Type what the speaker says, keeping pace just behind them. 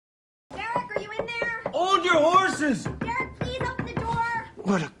Hold your horses! Derek, please open the door!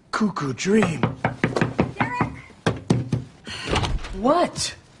 What a cuckoo dream. Derek!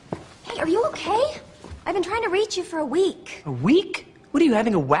 What? Hey, are you okay? I've been trying to reach you for a week. A week? What are you,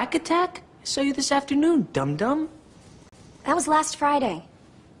 having a whack attack? I saw you this afternoon, dum-dum. That was last Friday.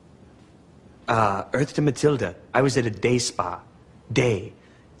 Earth to Matilda. I was at a day spa. Day.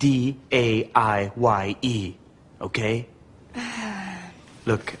 D-A-I-Y-E. Okay?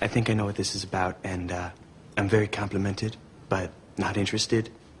 Look, I think I know what this is about, and, I'm very complimented, but not interested.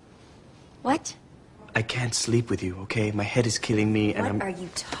 What? I can't sleep with you, okay? My head is killing me, and What are you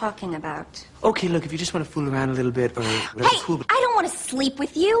talking about? Okay, look, if you just want to fool around a little bit, or whatever, Hey, cool, but... I don't want to sleep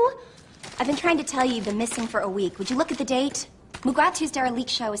with you. I've been trying to tell you you've been missing for a week. Would you look at the date? Mugatu's Derelict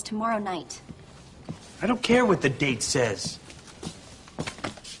show is tomorrow night. I don't care what the date says.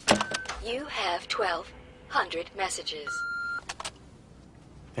 You have 1,200 messages.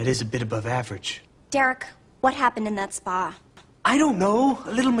 That is a bit above average. Derek, what happened in that spa? I don't know.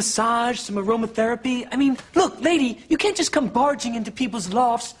 A little massage, some aromatherapy. I mean, look, lady, you can't just come barging into people's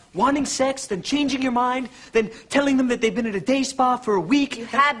lofts, wanting sex, then changing your mind, then telling them that they've been at a day spa for a week. You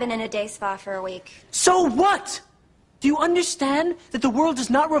have been in a day spa for a week. So what? Do you understand that the world does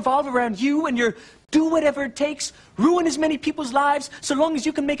not revolve around you and your do whatever it takes, ruin as many people's lives, so long as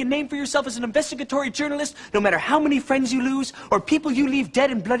you can make a name for yourself as an investigatory journalist, no matter how many friends you lose, or people you leave dead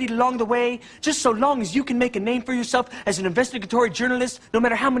and bloodied along the way, just so long as you can make a name for yourself as an investigatory journalist, no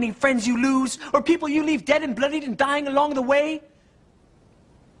matter how many friends you lose, or people you leave dead and bloodied and dying along the way?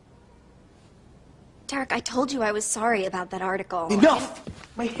 Derek, I told you I was sorry about that article. Enough!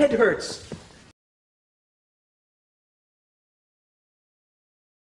 My head hurts.